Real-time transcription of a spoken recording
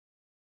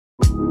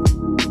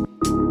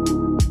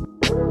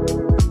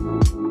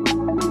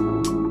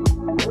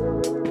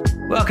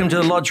Welcome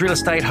to the Lodge Real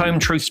Estate Home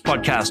Truths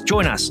Podcast.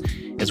 Join us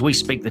as we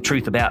speak the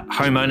truth about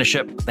home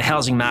ownership, the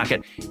housing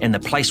market, and the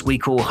place we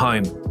call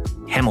home,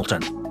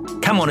 Hamilton.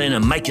 Come on in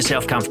and make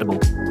yourself comfortable.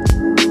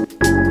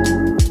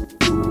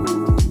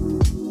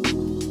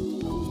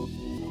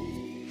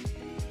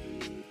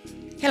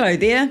 Hello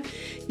there.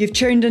 You've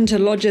tuned into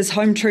Lodge's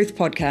Home Truth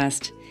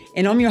Podcast,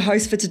 and I'm your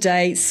host for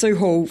today, Sue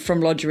Hall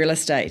from Lodge Real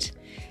Estate.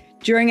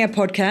 During our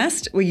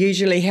podcast, we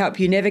usually help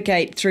you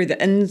navigate through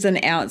the ins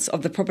and outs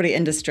of the property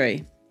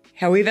industry.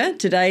 However,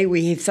 today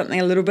we have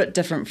something a little bit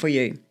different for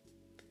you.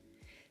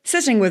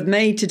 Sitting with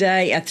me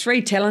today are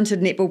three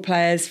talented netball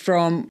players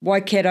from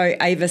Waikato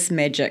Avis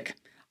Magic.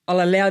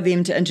 I'll allow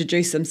them to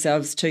introduce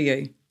themselves to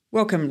you.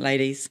 Welcome,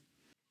 ladies.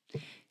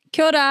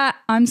 Kia ora,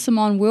 I'm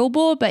Simmon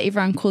Wilbore, but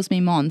everyone calls me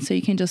Mon, so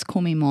you can just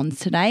call me Mons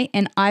today.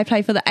 And I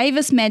play for the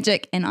Avis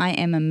Magic, and I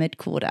am a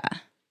mid-quarter.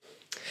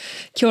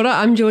 Kia ora,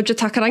 I'm Georgie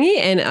Takarangi,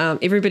 and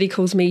everybody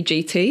calls me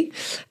GT,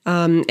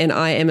 and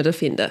I am a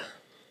defender.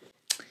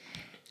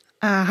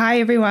 Hi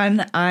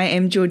everyone, I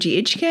am Georgie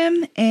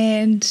Edgecombe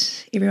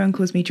and everyone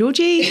calls me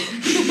Georgie.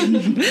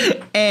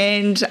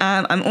 And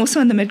I'm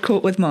also in the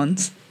mid-court with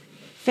Mons.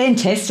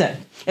 Fantastic.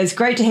 It's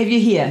great to have you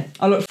here.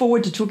 I look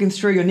forward to talking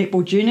through your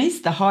netball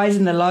journeys, the highs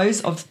and the lows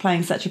of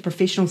playing such a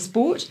professional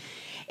sport,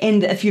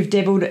 and if you've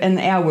dabbled in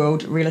our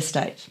world, real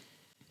estate.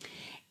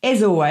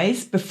 As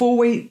always, before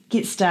we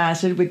get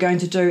started, we're going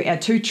to do our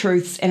two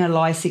truths and a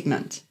lie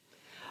segment.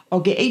 I'll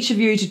get each of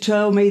you to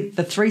tell me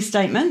the three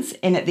statements,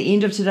 and at the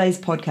end of today's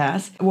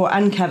podcast, we'll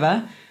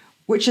uncover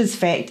which is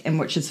fact and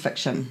which is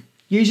fiction.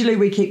 Usually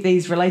we keep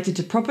these related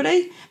to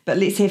property, but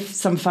let's have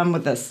some fun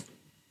with this.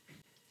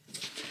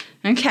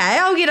 Okay,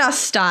 I'll get us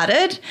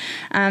started.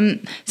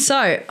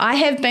 So I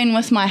have been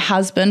with my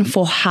husband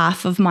for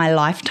half of my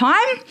lifetime.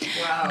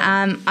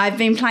 Wow. I've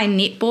been playing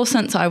netball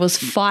since I was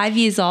 5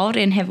 years old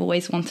and have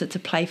always wanted to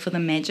play for the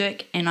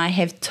Magic, and I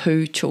have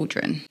 2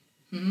 children.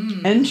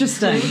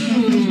 Interesting.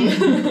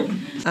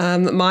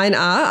 Mine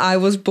are, I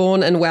was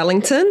born in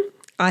Wellington,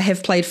 I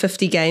have played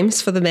 50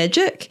 games for the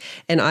Magic,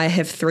 and I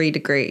have 3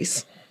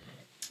 degrees.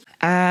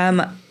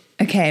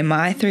 Okay,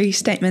 my 3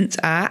 statements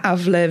are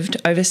I've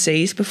lived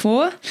overseas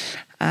before,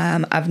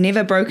 I've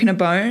never broken a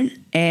bone,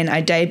 and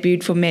I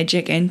debuted for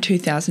Magic in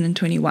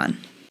 2021.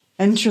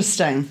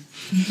 Interesting.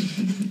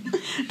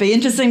 Be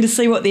interesting to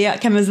see what the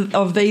outcome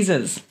of these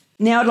is.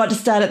 Now I'd like to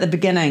start at the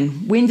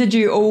beginning. When did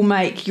you all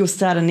make your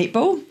start in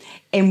netball?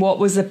 And what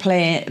was the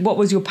plan? What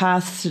was your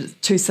path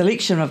to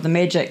selection of the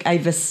Magic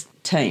Avis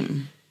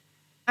team?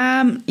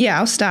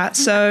 I'll start.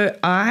 So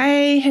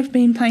I have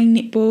been playing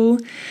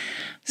netball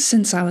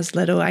since I was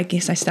little. I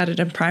guess I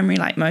started in primary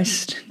like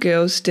most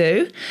girls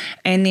do.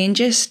 And then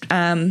just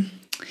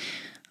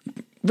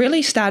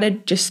really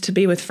started just to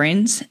be with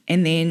friends,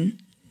 and then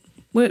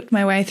worked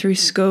my way through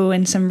school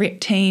and some rep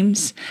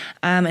teams.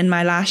 In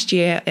my last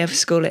year of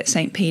school at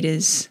St.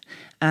 Peter's,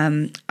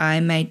 I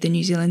made the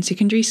New Zealand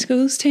secondary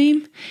schools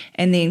team,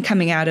 and then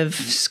coming out of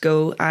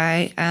school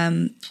I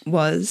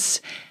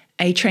was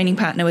a training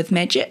partner with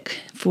Magic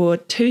for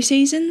 2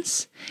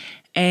 seasons,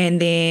 and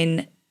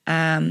then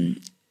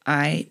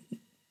I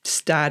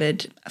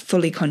started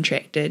fully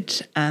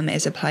contracted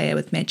as a player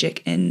with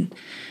Magic in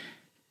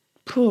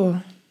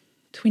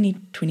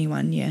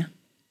 2021, yeah.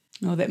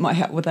 Oh, that might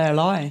help with our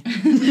lie.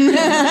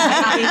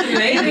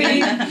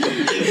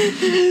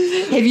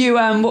 Have you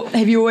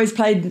always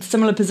played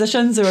similar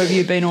positions, or have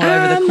you been all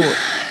over the court?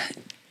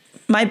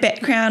 My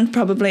background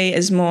probably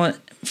is more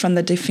from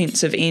the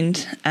defensive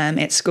end.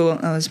 At school,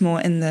 I was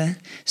more in the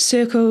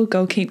circle,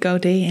 goal keep, goal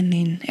D, and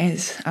then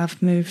as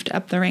I've moved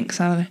up the ranks,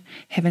 I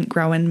haven't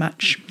grown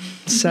much.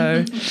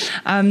 So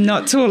I'm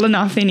not tall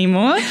enough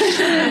anymore.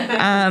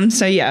 I've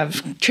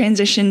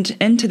transitioned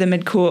into the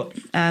mid-court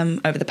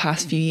over the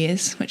past few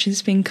years, which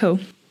has been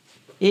cool.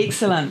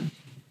 Excellent.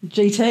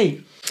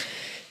 GT?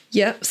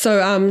 Yeah,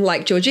 so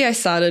like Georgie, I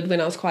started when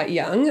I was quite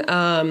young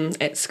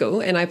at school,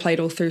 and I played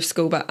all through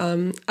school, but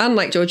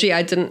unlike Georgie,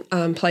 I didn't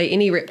play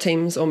any rep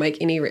teams or make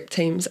any rep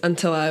teams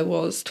until I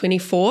was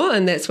 24,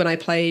 and that's when I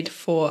played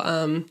for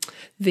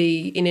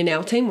the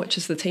NNL team, which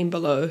is the team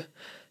below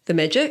the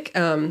Magic,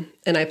 and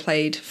I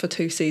played for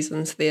 2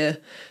 seasons there,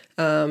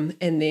 and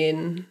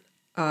then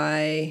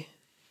I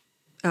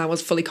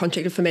was fully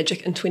contracted for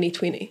Magic in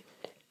 2020.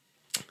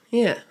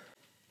 Yeah.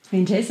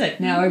 Fantastic.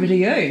 Now over to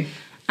you.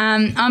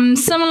 I'm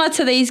similar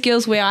to these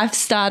girls where I've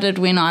started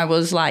when I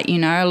was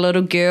a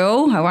little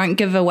girl. I won't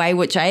give away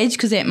which age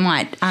because that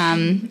might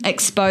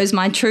expose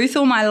my truth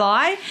or my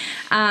lie.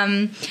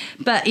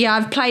 But yeah,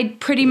 I've played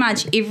pretty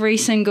much every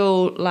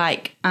single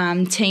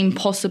team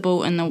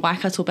possible in the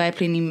Waikato BOP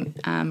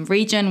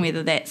region,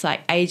 whether that's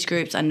age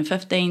groups, under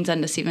 15s,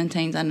 under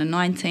 17s, under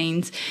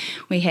 19s.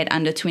 We had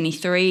under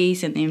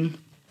 23s, and then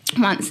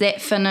once that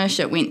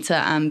finished, it went to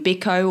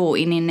Beko or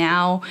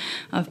NNL.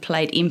 I've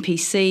played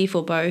MPC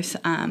for both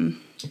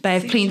Bay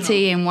of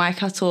Plenty and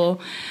Waikato.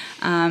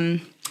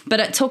 But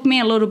it took me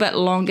a little bit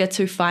longer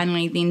to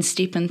finally then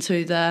step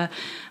into the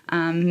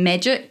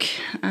Magic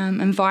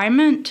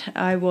environment.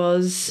 I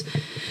was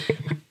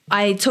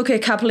I took a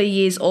couple of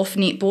years off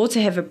netball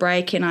to have a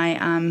break, and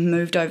I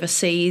moved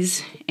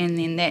overseas, and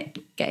then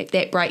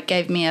that break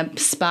gave me a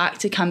spark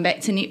to come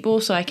back to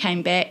netball. So I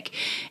came back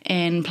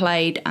and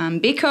played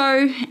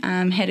Becco,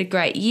 had a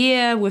great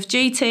year with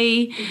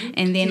GT,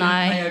 and then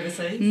play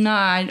overseas? No,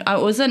 I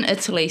was in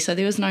Italy, so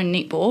there was no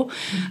netball.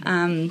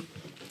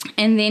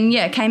 And then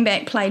came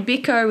back, played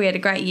Becco. We had a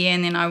great year,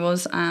 and then I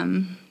was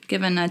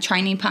given a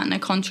training partner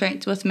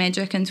contract with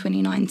Magic in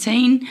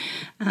 2019,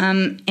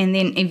 and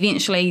then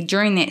eventually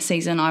during that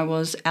season I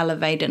was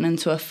elevated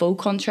into a full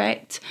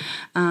contract.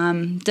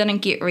 Didn't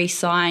get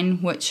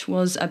re-signed, which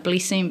was a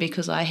blessing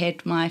because I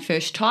had my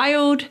first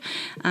child.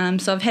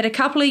 So I've had a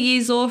couple of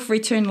years off,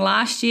 returned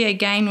last year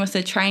again with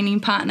a training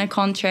partner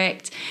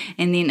contract,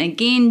 and then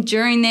again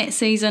during that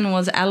season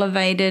was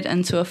elevated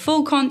into a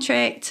full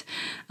contract.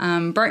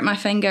 Broke my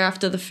finger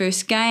after the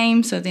first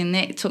game, so then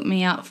that took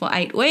me out for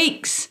 8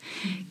 weeks.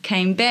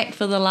 Came back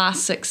for the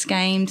last 6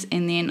 games,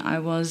 and then I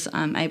was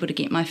able to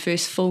get my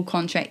first full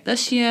contract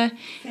this year.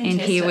 Fantastic.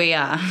 And here we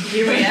are.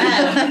 Here we are.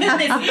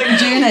 That's a big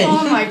journey.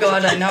 Oh my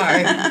God, I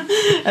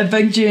know. A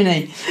big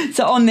journey.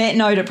 So on that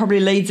note, it probably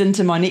leads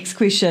into my next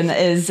question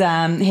is,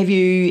 have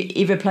you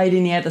ever played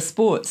any other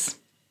sports?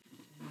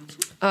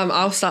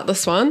 I'll start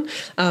this one.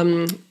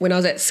 When I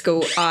was at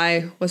school,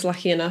 I was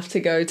lucky enough to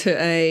go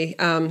to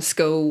a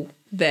school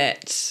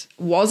that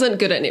wasn't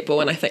good at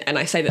netball, and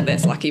I say that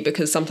that's lucky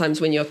because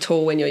sometimes when you're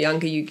tall, when you're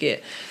younger, you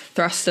get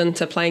thrust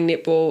into playing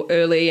netball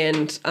early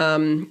and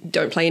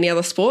don't play any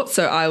other sports.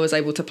 So I was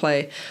able to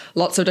play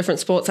lots of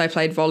different sports. I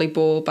played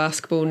volleyball,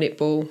 basketball,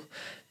 netball,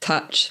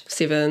 touch,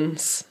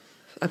 sevens.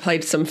 I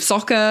played some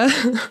soccer,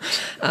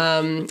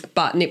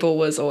 but netball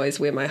was always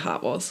where my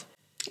heart was.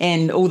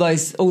 And all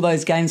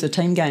those games are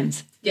team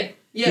games. Yeah.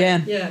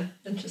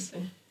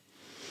 Interesting.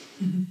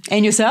 Mm-hmm.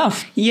 And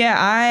yourself? Yeah,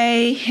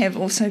 I have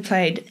also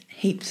played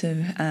heaps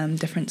of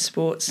different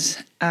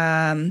sports.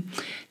 My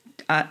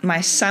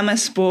summer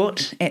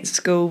sport at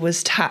school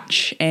was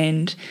touch,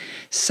 and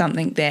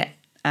something that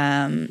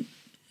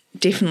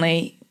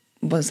definitely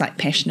was like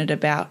passionate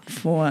about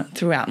for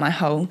throughout my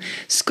whole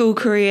school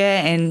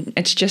career, and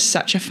it's just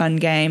such a fun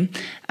game,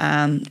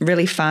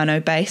 really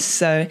whānau based,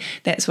 so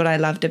that's what I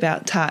loved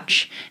about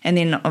touch. And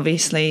then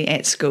obviously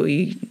at school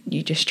you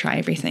just try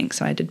everything,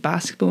 so I did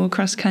basketball,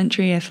 cross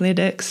country,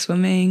 athletics,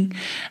 swimming,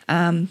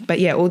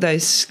 but yeah, all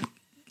those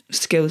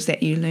skills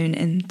that you learn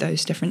in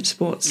those different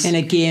sports. And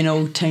again,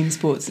 all team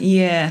sports.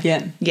 Yeah.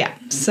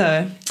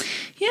 So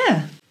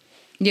yeah.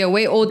 Yeah,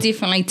 we're all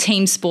definitely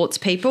team sports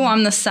people.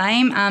 I'm the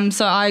same.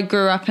 So I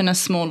grew up in a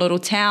small little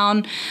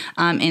town,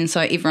 and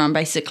so everyone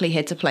basically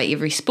had to play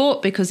every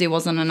sport because there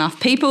wasn't enough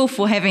people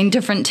for having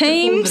different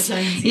teams.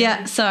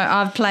 Yeah, so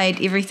I've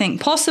played everything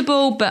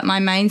possible, but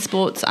my main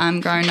sports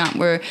growing up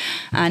were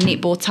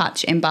netball,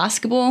 touch, and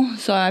basketball.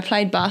 So I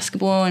played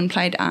basketball and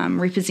played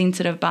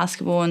representative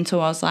basketball until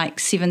I was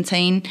like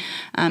 17,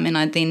 and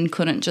I then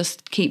couldn't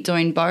just keep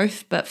doing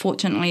both. But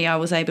fortunately, I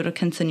was able to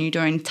continue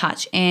doing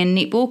touch and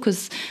netball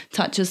because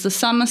touch is the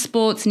summer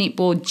sports.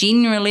 Netball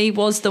generally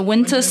was the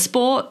winter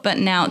sport, but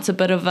now it's a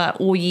bit of a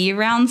all year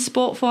round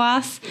sport for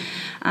us.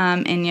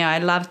 And yeah, I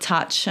love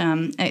touch.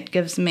 It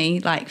gives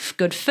me like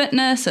good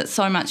fitness. It's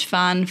so much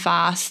fun,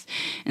 fast.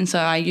 And so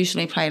I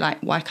usually play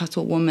like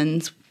Waikato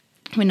women's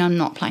when I'm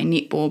not playing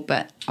netball,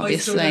 but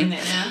obviously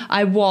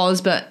I was,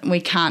 but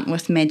we can't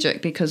with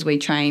Magic because we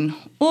train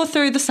all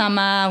through the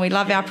summer. We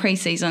love our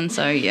pre-season,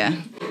 so yeah.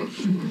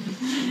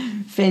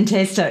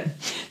 Fantastic.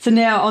 So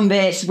now on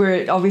that,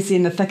 we're obviously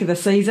in the thick of the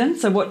season.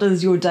 So what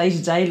does your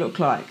day-to-day look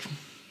like?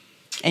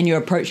 And your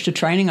approach to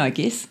training, I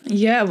guess?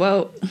 Yeah,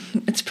 well,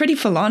 it's pretty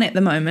full on at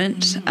the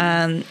moment.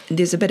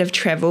 There's a bit of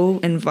travel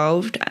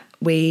involved.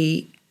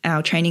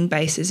 Our training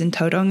base is in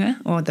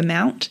Tauranga, or the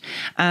Mount.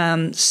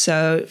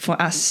 So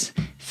for us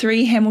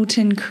 3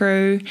 Hamilton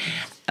crew,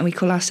 and we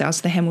call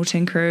ourselves the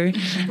Hamilton crew,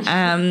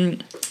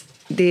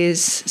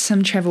 there's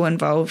some travel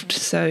involved.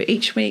 So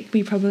each week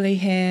we probably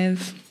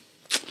have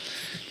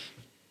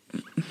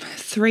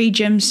 3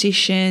 gym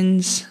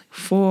sessions,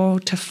 4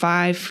 to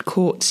 5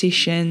 court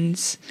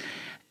sessions,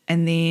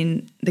 and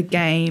then the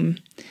game,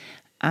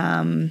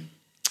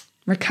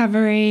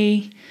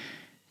 recovery.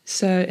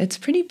 So it's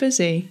pretty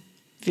busy.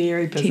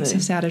 Very busy. Keeps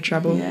us out of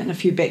trouble. Yeah, and a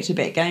few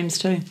back-to-back games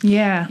too.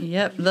 Yeah.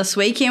 Yep. This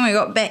weekend we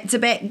got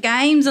back-to-back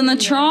games in the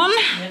Tron.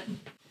 Yep.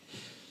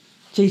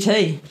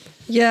 GT.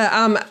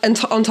 Yeah, and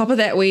on top of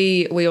that,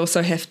 we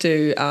also have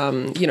to,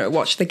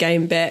 watch the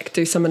game back,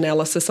 do some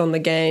analysis on the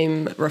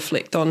game,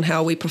 reflect on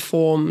how we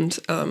performed,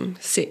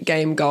 set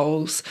game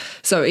goals.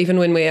 So even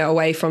when we're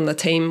away from the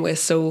team, we're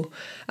still,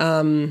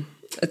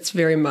 it's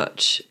very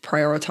much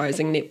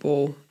prioritising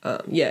netball.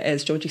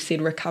 As Georgie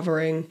said,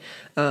 recovering.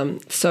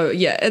 So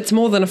yeah, it's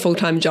more than a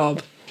full-time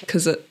job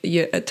because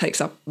it takes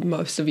up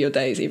most of your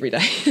days every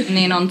day. And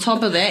then on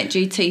top of that,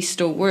 GT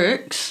still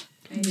works.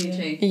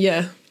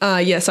 Yeah.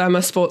 So I'm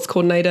a sports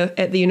coordinator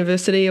at the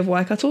University of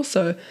Waikato,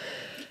 so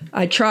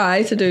I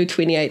try to do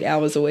 28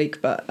 hours a week,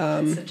 but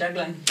it's a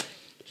juggling.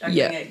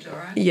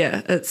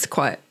 Yeah, it's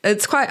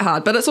quite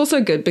hard, but it's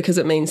also good because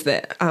it means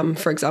that,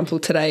 for example,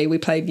 today we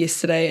played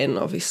yesterday and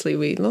obviously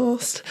we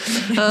lost,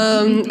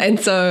 and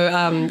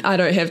so I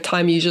don't have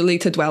time usually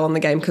to dwell on the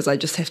game because I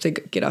just have to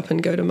get up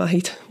and go to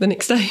mahi the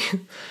next day.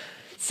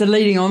 So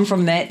leading on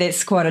from that,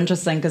 that's quite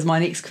interesting because my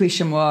next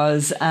question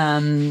was,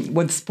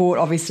 with sport,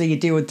 obviously you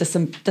deal with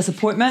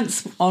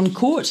disappointments on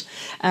court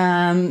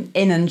and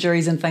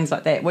injuries and things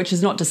like that, which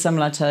is not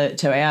dissimilar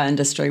to our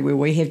industry where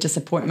we have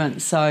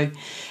disappointments. So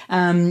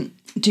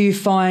do you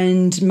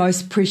find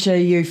most pressure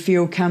you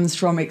feel comes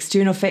from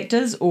external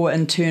factors or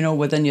internal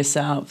within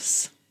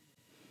yourselves?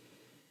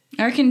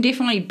 I reckon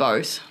definitely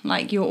both.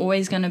 Like, you're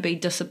always going to be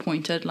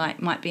disappointed,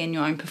 like might be in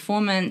your own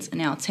performance,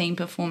 in our team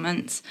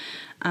performance,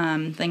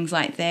 things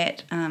like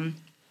that.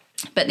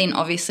 But then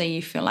obviously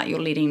you feel like you're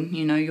letting,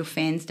 your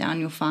fans down,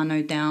 your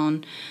whānau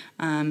down,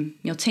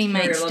 your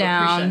teammates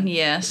down.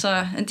 Yeah,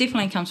 so it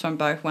definitely comes from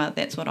both. Well,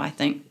 that's what I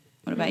think.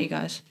 What about you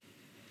guys?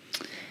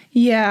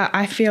 Yeah,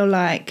 I feel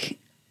like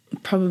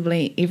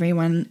probably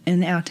everyone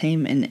in our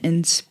team and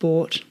in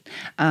sport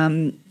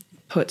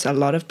puts a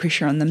lot of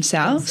pressure on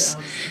themselves.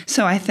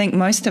 So I think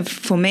most of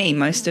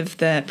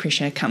the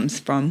pressure comes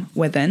from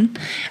within.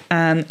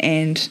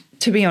 And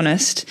to be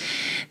honest,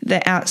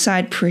 the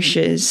outside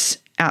pressures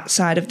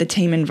outside of the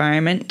team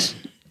environment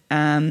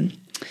are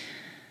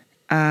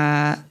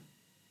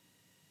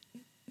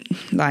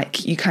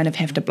like you kind of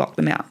have to block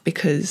them out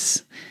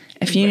because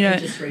if you know,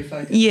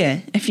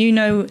 if you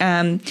know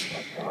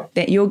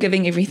that you're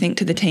giving everything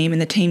to the team and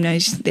the team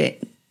knows that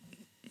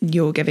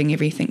you're giving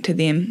everything to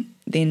them,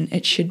 then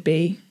it should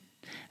be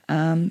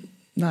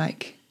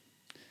like,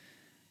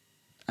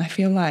 I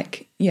feel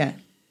like,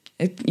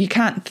 you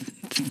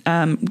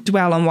can't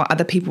dwell on what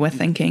other people are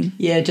thinking.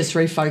 Yeah, just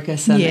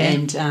refocus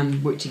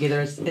and work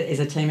together as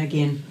a team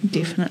again.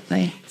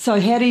 Definitely. So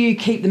how do you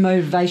keep the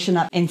motivation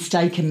up and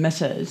stay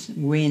committed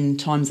when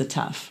times are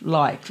tough?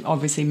 Like,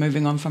 obviously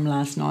moving on from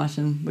last night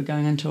and we're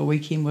going into a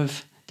weekend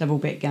with double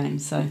back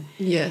games. So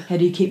how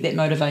do you keep that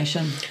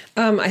motivation?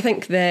 I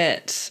think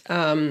that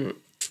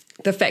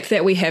the fact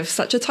that we have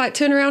such a tight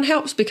turnaround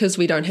helps because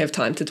we don't have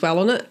time to dwell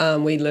on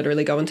it. We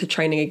literally go into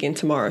training again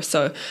tomorrow.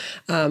 So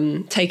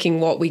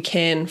taking what we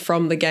can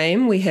from the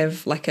game, we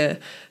have like a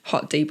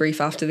hot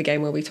debrief after the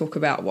game where we talk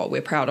about what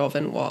we're proud of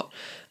and what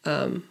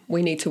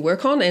we need to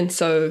work on. And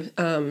so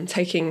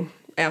taking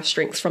our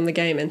strengths from the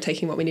game and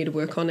taking what we need to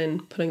work on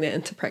and putting that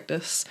into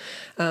practice.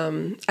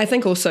 I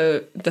think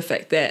also the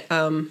fact that,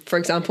 for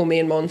example, me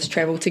and Mons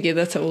travel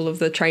together to all of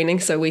the training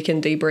so we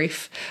can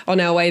debrief on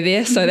our way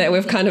there so that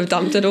we've kind of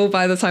dumped it all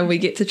by the time we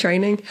get to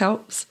training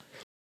helps.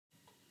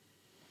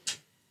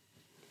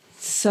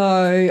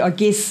 So I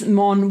guess,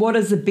 Mon, what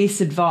is the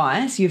best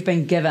advice you've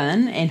been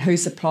given and who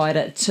supplied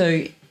it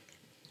to?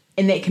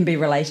 And that can be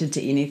related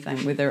to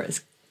anything, whether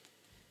it's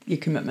your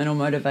commitment or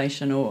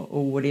motivation or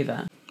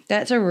whatever.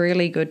 That's a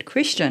really good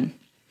question.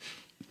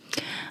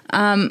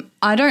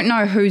 I don't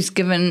know who's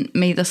given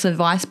me this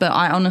advice, but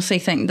I honestly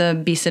think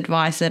the best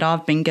advice that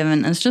I've been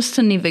given is just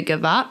to never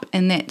give up,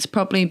 and that's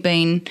probably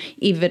been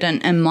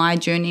evident in my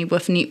journey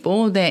with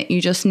netball, that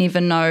you just never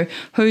know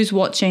who's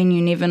watching,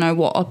 you never know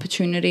what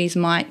opportunities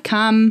might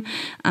come,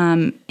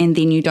 and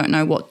then you don't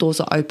know what doors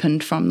are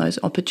opened from those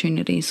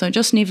opportunities. So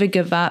just never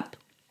give up,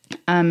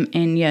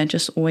 and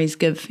just always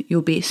give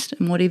your best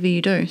in whatever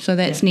you do. So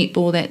that's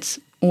netball, that's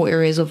all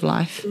areas of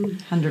life.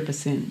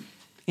 100%.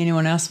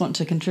 Anyone else want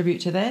to contribute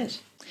to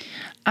that?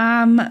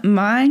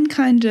 Mine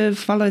kind of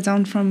follows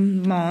on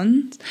from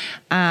Mon's.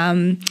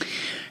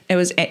 It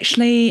was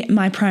actually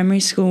my primary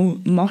school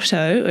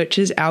motto, which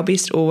is our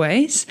best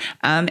always,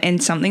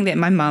 and something that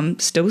my mum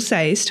still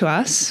says to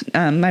us,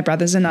 my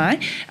brothers and I.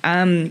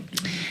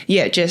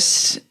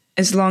 Just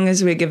as long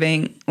as we're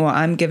giving, or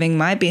I'm giving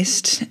my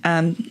best,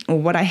 or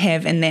what I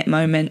have in that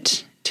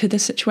moment to the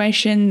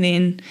situation,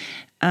 then,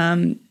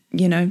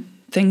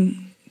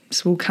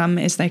 things will come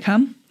as they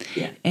come.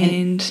 Yeah.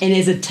 And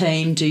as a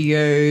team, do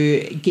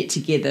you get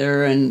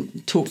together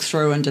and talk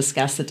through and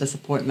discuss the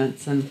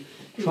disappointments and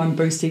try and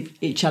boost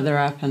each other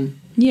up? And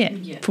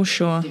for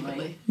sure.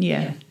 Definitely.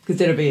 Yeah. Because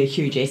that'll be a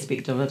huge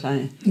aspect of it,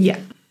 eh? Yeah.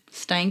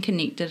 Staying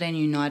connected and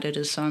united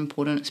is so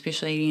important,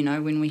 especially,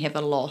 when we have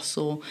a loss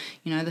or,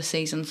 the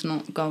season's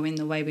not going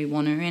the way we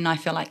want to. And I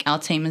feel like our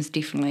team is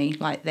definitely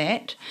like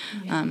that.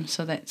 Yeah.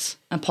 So that's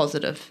a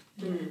positive.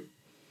 Mm.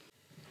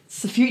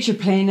 So future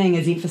planning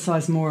is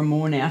emphasised more and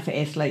more now for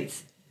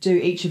athletes. Do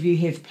each of you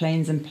have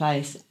plans in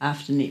place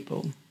after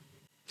netball?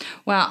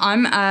 Well,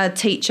 I'm a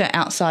teacher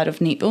outside of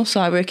netball,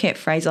 so I work at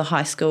Fraser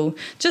High School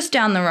just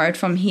down the road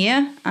from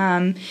here,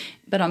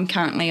 but I'm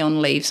currently on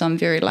leave, so I'm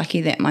very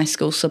lucky that my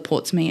school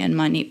supports me in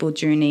my netball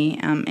journey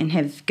and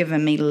have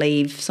given me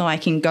leave so I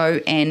can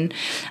go and,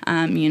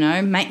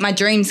 make my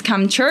dreams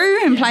come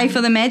true and play for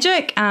the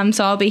Magic.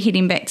 So I'll be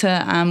heading back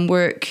to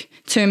work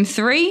term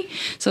 3,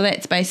 so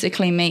that's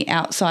basically me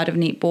outside of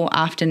netball,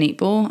 after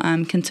netball,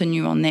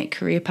 continue on that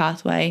career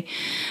pathway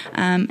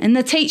in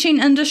the teaching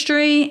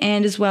industry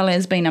and as well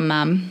as being a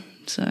mum.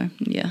 So,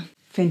 yeah.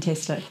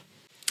 Fantastic.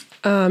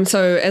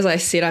 So as I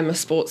said, I'm a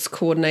sports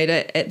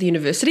coordinator at the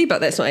university,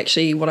 but that's not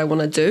actually what I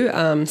want to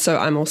do. So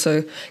I'm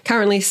also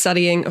currently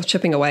studying or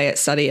chipping away at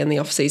study in the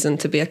off season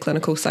to be a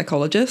clinical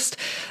psychologist.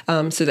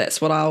 So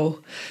that's what I'll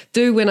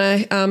do when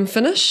I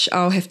finish.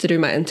 I'll have to do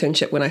my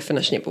internship when I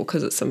finish netball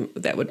because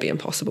that would be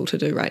impossible to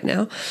do right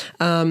now.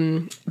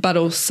 But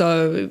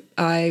also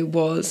I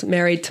was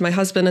married to my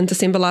husband in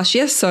December last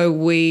year, so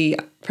we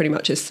pretty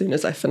much as soon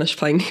as I finish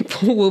playing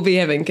netball, we'll be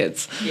having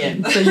kids.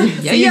 Yeah. So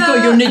you've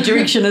got your next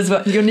direction as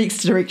well. Your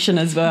next direction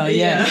as well.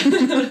 Yeah.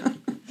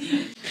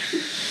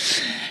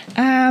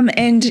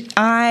 And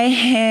I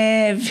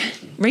have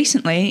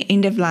recently,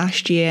 end of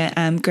last year,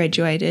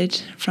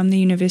 graduated from the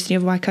University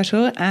of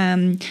Waikato.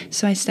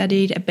 So I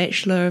studied a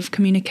Bachelor of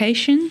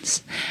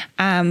Communications,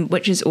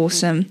 which is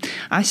awesome.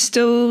 I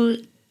still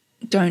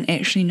don't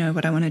actually know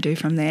what I want to do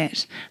from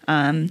that.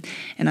 And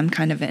I'm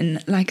kind of in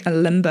like a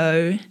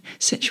limbo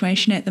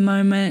situation at the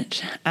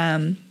moment.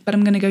 But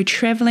I'm going to go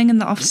travelling in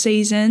the off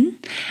season,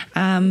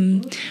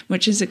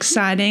 which is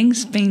exciting.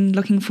 Been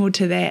looking forward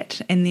to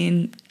that. And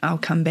then I'll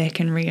come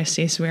back and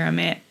reassess where I'm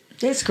at.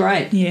 That's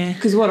great. Yeah.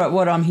 Because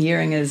what I'm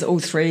hearing is all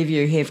three of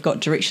you have got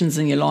directions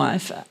in your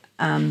life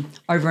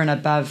over and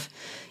above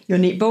your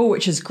netball,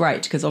 which is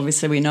great because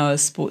obviously we know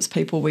as sports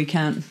people we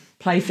can't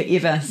play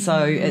forever,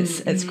 so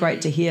it's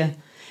great to hear,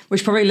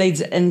 which probably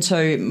leads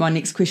into my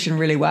next question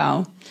really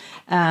well,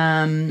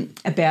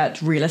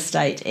 about real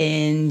estate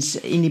and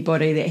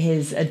anybody that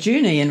has a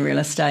journey in real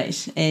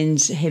estate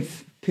and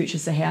have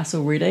purchased a house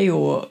already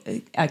or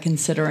are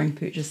considering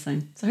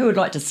purchasing. So who would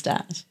like to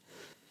start?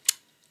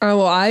 Oh,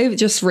 well, I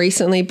just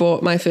recently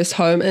bought my first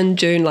home in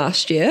June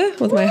last year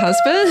with my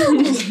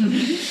husband.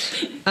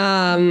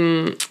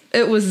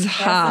 It was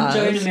hard.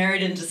 June and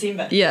married in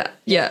December. Yeah,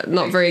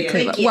 not very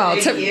clever. Well,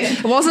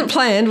 it wasn't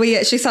planned. We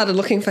actually started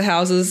looking for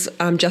houses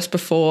just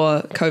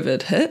before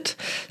COVID hit.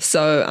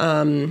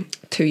 So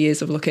 2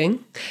 years of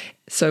looking.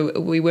 So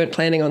we weren't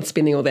planning on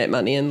spending all that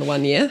money in the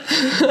 1 year.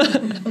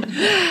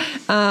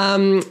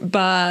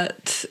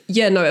 But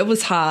yeah, no, it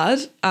was hard.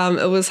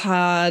 It was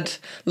hard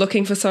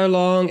looking for so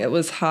long. It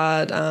was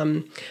hard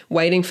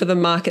waiting for the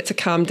market to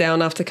calm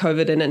down after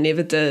COVID, and it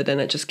never did.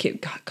 And it just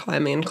kept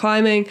climbing and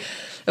climbing.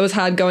 It was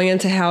hard going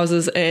into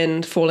houses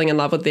and falling in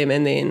love with them,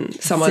 and then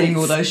someone seeing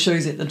all those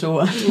shoes at the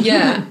door.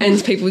 Yeah,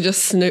 and people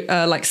just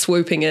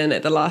swooping in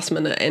at the last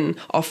minute and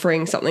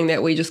offering something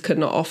that we just could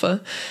not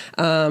offer.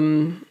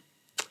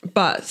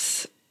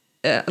 But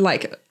it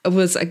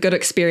was a good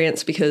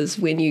experience because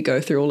when you go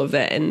through all of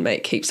that and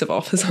make heaps of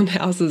offers on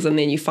houses and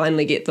then you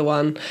finally get the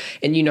one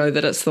and you know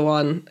that it's the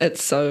one,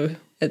 it's so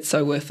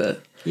worth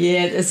it.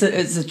 Yeah,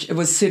 it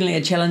was certainly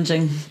a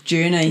challenging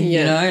journey,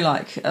 you know,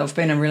 like I've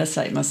been in real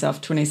estate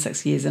myself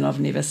 26 years and I've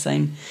never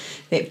seen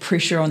that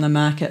pressure on the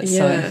market.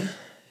 Yeah. So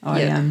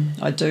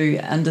I do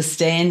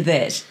understand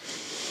that.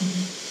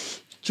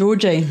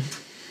 Georgie.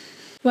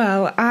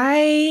 Well,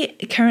 I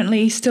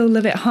currently still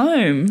live at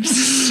home,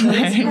 so,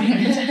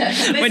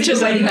 which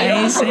is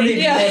amazing.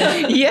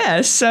 Yeah,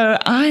 so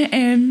I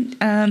am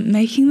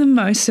making the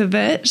most of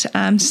it,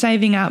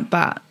 saving up,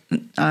 but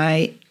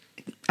I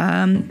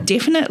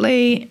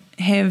definitely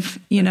have,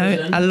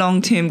 a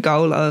long-term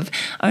goal of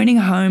owning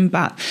a home,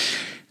 but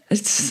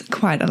it's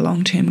quite a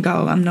long-term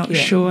goal. I'm not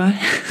sure.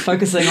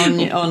 Focusing on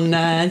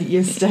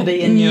your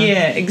study and your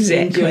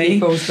exactly.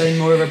 Your netball's been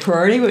more of a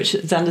priority, which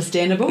is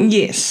understandable.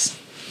 Yes.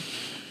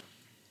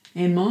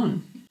 And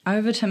mine.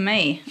 Over to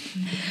me.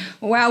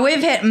 Well,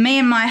 me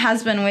and my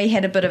husband, we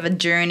had a bit of a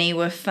journey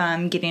with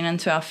getting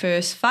into our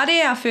first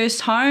whare, our first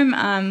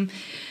home.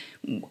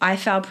 I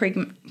fell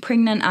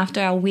pregnant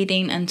after our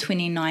wedding in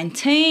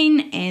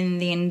 2019, and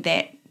then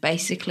that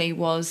basically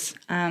was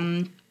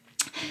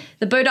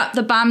the boot up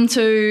the bum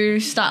to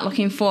start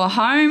looking for a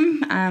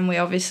home. We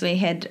obviously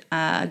had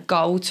a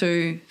goal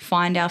to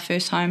find our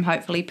first home,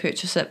 hopefully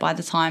purchase it by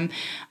the time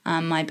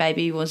my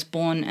baby was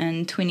born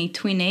in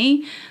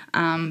 2020,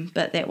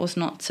 but that was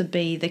not to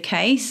be the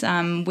case.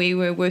 We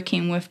were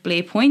working with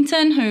Blair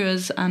Poynton, who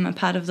is a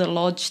part of the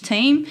Lodge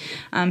team.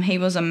 He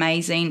was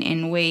amazing,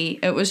 and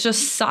it was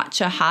just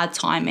such a hard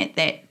time at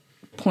that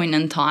point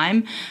in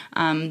time.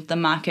 The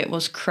market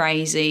was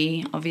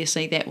crazy.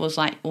 Obviously that was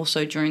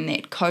also during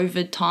that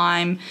COVID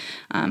time,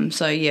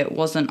 so it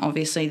wasn't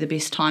obviously the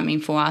best timing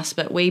for us,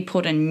 but we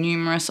put in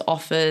numerous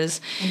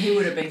offers. And he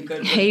would have been good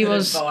with he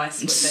was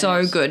advice with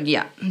so that. good,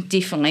 yeah,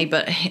 definitely,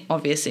 but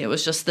obviously it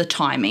was just the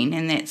timing,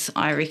 and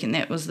I reckon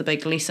that was the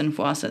big lesson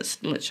for us.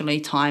 It's literally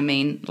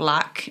timing,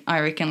 luck.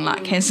 I reckon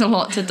luck has a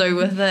lot to do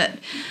with it.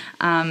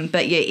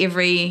 But yeah,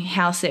 every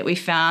house that we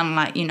found,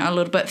 a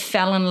little bit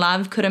fell in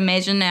love, could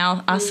imagine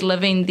us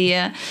living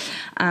there.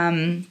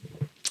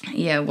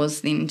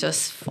 Was then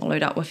just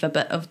followed up with a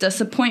bit of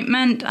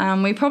disappointment.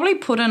 We probably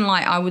put in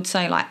I would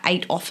say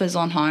 8 offers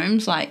on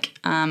homes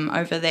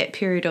over that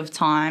period of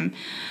time.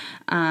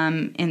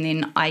 And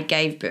then I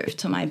gave birth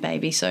to my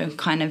baby, so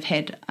kind of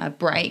had a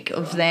break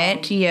of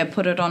that. Yeah,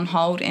 put it on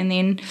hold. And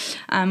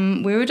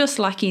then we were just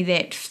lucky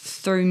that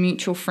through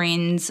mutual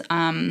friends,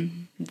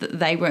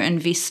 they were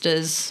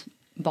investors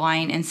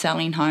buying and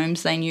selling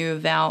homes. They knew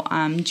of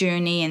our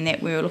journey and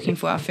that we were looking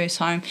for our first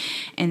home,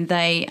 and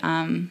they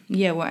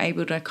were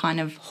able to kind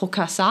of hook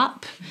us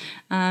up,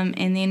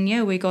 and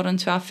then we got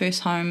into our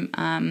first home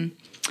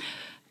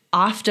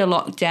after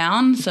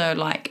lockdown. So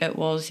like it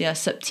was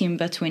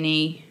September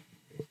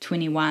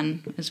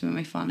 2021 is when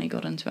we finally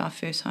got into our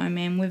first home,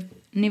 and we've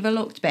never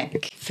looked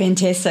back.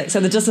 Fantastic.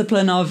 So the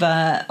discipline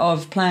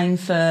of playing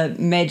for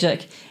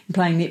Magic and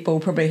playing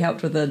netball probably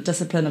helped with the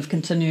discipline of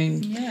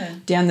continuing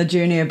down the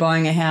journey of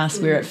buying a house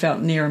where it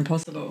felt near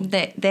impossible.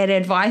 That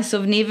advice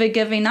of never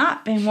giving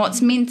up, and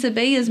what's meant to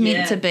be is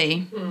meant to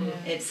be.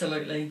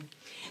 Absolutely.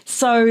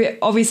 So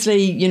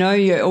obviously,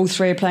 you all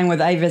three are playing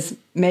with Avis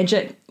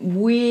Magic.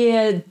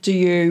 Where do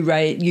you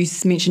rate? You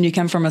mentioned you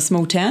come from a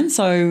small town,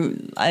 so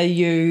are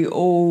you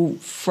all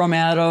from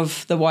out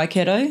of the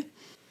Waikato?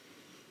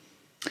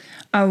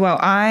 Oh, well,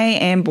 I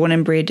am born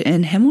and bred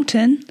in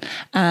Hamilton.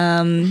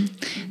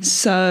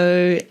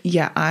 So,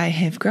 I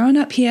have grown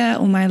up here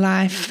all my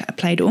life. I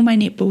played all my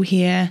netball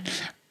here,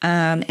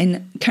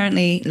 and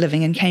currently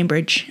living in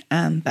Cambridge,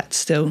 but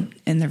still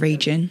in the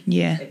region.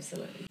 Yeah.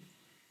 Absolutely.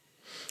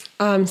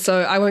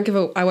 So I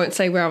won't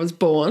say where I was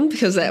born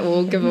because that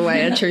will give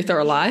away a truth or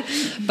a lie.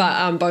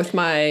 But both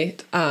my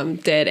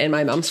dad and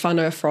my mum's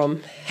whānau are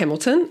from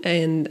Hamilton,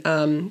 and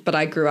but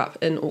I grew up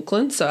in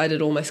Auckland, so I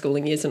did all my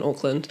schooling years in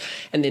Auckland,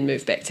 and then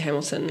moved back to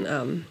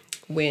Hamilton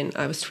when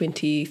I was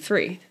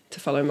 23 to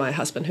follow my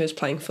husband, who was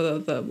playing for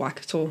the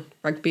Waikato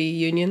Rugby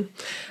Union.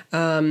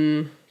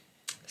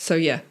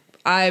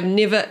 I've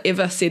never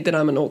ever said that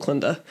I'm an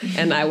Aucklander,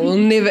 and I will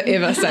never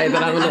ever say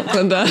that I'm an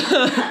Aucklander.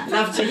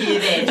 Love to hear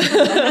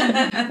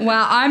that.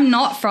 Well, I'm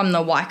not from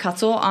the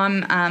Waikato.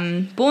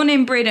 I'm born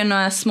and bred in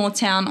a small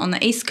town on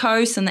the east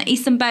coast in the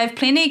Eastern Bay of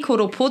Plenty called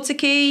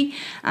Opotiki,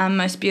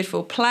 most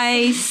beautiful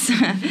place.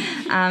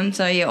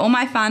 All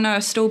my whānau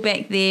are still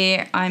back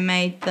there. I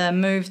made the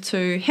move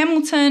to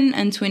Hamilton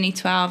in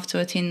 2012 to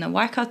attend the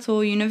Waikato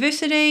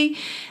University,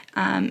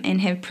 and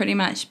have pretty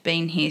much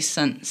been here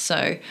since.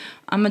 So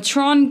I'm a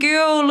Tron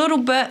girl a little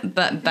bit,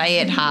 but Bay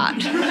at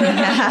heart.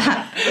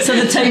 So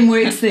the team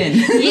works then?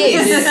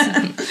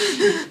 Yes.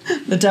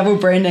 The double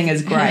branding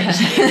is great.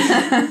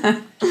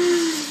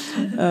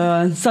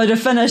 So to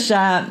finish,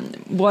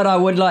 what I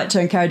would like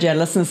to encourage our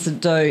listeners to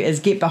do is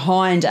get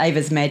behind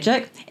Avis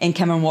Magic and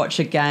come and watch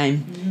a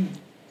game.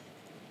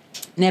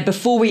 Now,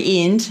 before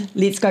we end,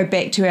 let's go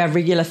back to our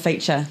regular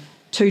feature,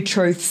 2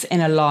 truths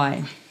and a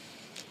lie.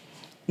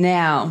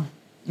 Now,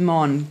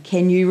 Mon,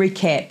 can you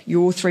recap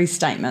your 3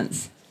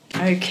 statements?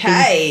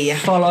 Okay.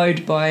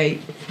 Followed by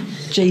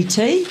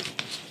GT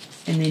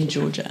and then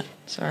Georgia.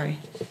 Sorry,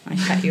 I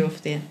cut you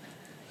off there.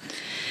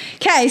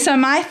 Okay, so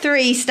my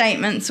 3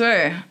 statements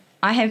were,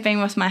 I have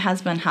been with my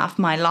husband half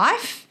my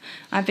life.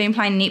 I've been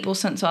playing netball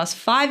since I was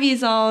 5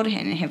 years old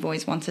and have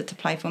always wanted to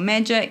play for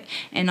Magic,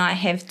 and I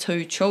have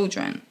 2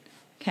 children.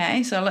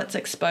 Okay, so let's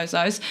expose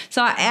those.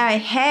 So I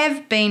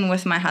have been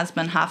with my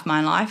husband half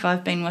my life.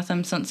 I've been with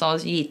him since I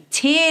was year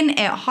 10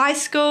 at high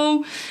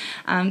school.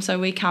 So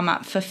we come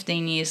up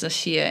 15 years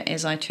this year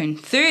as I turn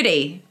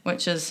 30,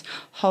 which is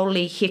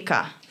holy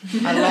hecka,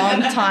 a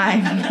long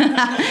time.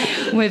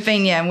 We've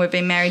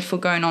been married for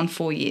going on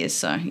 4 years,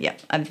 so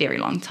a very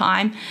long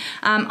time.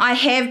 I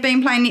have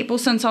been playing netball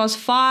since I was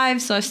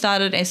 5, so I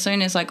started as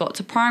soon as I got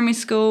to primary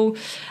school.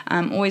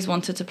 Always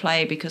wanted to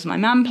play because my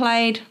mum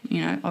played,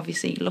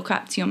 obviously look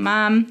up to your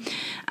mum.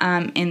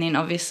 And then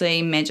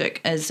obviously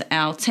Magic is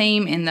our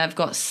team, and they've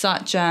got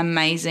such an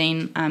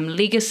amazing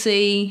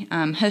legacy,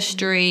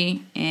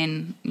 history,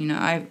 and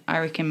I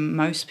reckon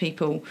most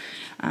people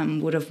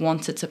would have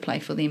wanted to play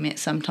for them at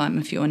some time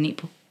if you're a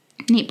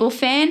netball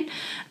fan.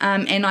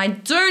 And I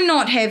do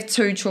not have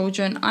 2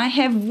 children. I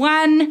have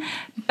 1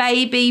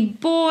 baby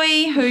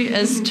boy who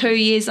is 2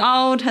 years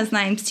old. His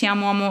name's Te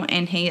Amoamo,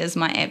 and he is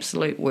my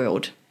absolute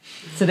world.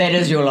 So that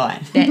is your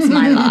lie. That's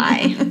my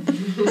lie.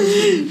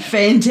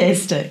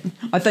 Fantastic.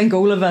 I think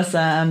all of us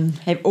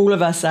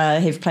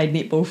have played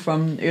netball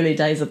from early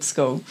days of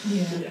school.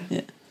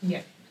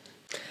 Yeah.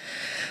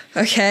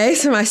 Okay,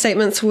 so my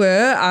statements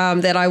were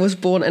that I was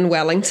born in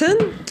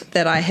Wellington,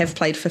 that I have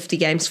played 50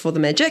 games for the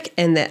Magic,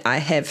 and that I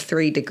have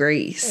 3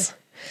 degrees.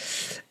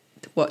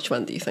 Which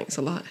one do you think is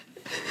a lie?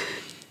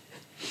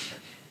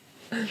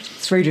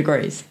 3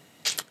 degrees.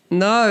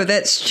 No,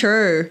 that's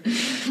true.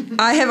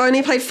 I have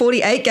only played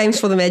 48 games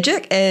for the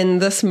Magic,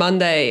 and this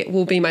Monday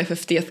will be my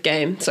 50th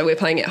game. So we're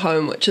playing at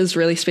home, which is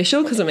really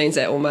special because it means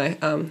that all my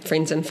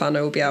friends and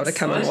whānau will be able to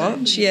come and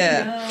watch.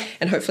 Yeah.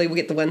 And hopefully we'll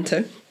get the win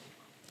too.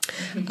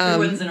 2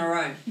 wins in a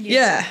row.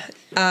 Yeah.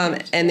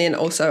 And then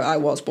also I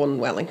was born in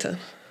Wellington.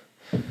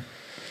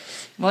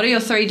 What are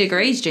your 3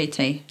 degrees,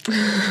 GT?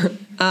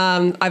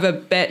 I have a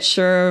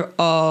Bachelor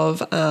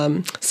of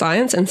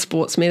Science in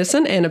Sports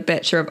Medicine and a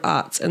Bachelor of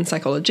Arts in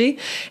Psychology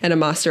and a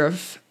Master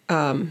of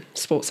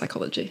Sports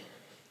Psychology.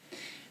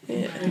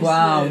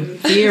 Wow,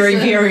 very,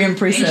 very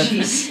impressive.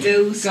 She's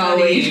still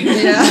going.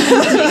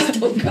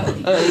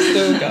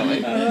 Still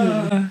going.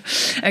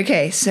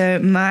 Okay, so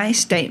my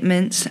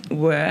statements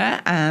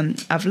were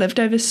I've lived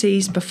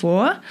overseas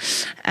before,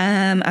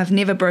 I've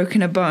never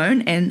broken a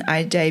bone, and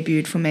I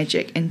debuted for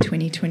Magic in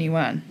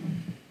 2021.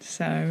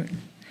 So,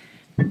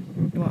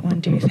 what one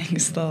do you think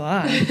is the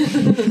lie?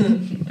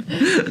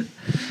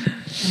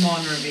 Come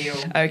on, reveal.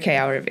 Okay,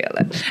 I'll reveal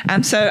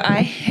it. So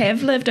I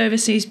have lived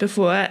overseas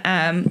before.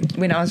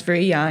 When I was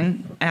very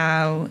young,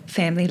 our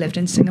family lived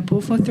in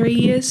Singapore for 3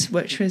 years,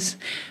 which was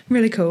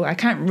really cool. I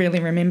can't really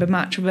remember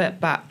much of it,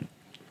 but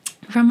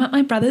from what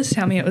my brothers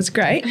tell me, it was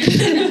great.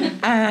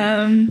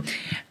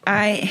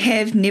 I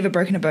have never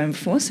broken a bone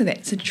before, so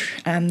that's the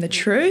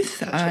truth.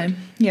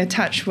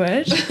 Touch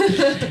wood.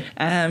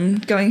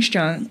 Going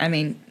strong. I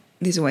mean,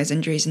 there's always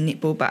injuries in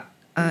netball, but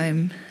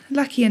I'm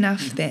lucky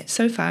enough that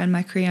so far in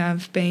my career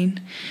I've been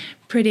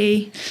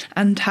pretty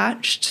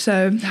untouched,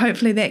 so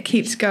hopefully that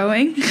keeps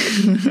going.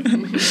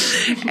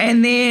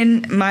 And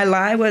then my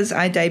lie was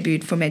I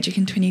debuted for Magic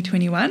in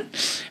 2021.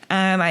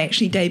 I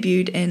actually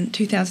debuted in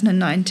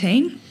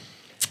 2019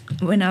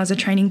 when I was a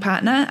training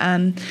partner.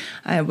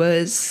 I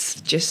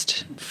was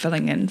just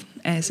filling in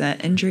as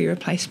an injury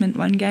replacement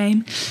one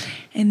game,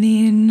 and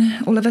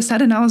then all of a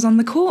sudden I was on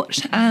the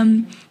court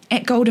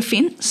at goal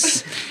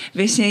defence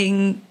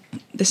versus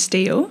the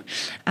Steel,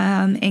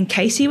 and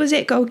Casey was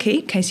at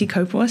goalkeep, Casey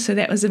Kopua, so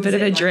that was a bit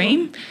of a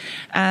dream.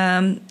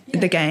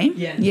 The game,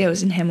 it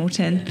was in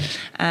Hamilton.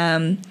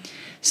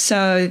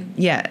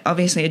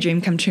 Obviously a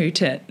dream come true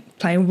to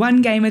play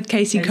one game with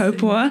Casey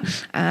Kopua.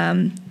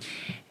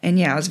 And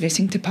I was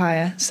versing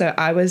Tapaya, so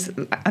I was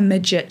a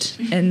midget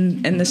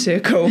in the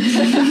circle.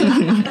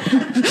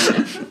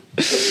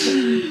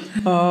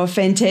 Oh,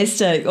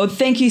 fantastic. Well,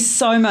 thank you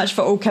so much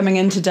for all coming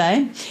in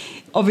today.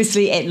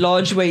 Obviously, at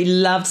Lodge, we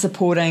love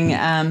supporting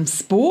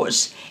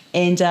sport,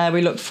 and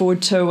we look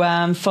forward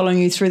to following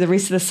you through the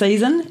rest of the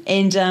season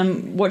and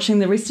watching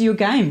the rest of your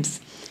games.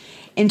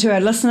 And to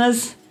our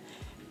listeners,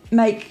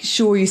 make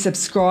sure you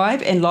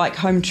subscribe and like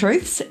Home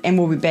Truths, and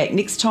we'll be back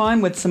next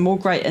time with some more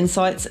great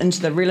insights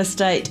into the real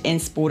estate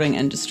and sporting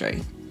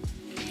industry.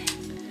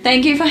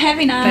 Thank you for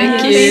having us.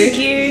 Thank you. Thank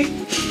you.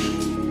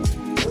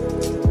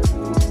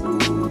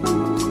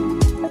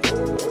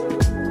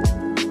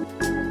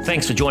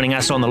 Thanks for joining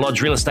us on the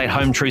Lodge Real Estate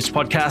Home Truths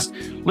podcast.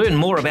 Learn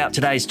more about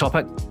today's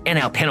topic and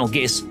our panel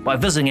guests by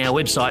visiting our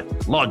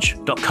website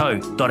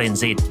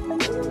lodge.co.nz.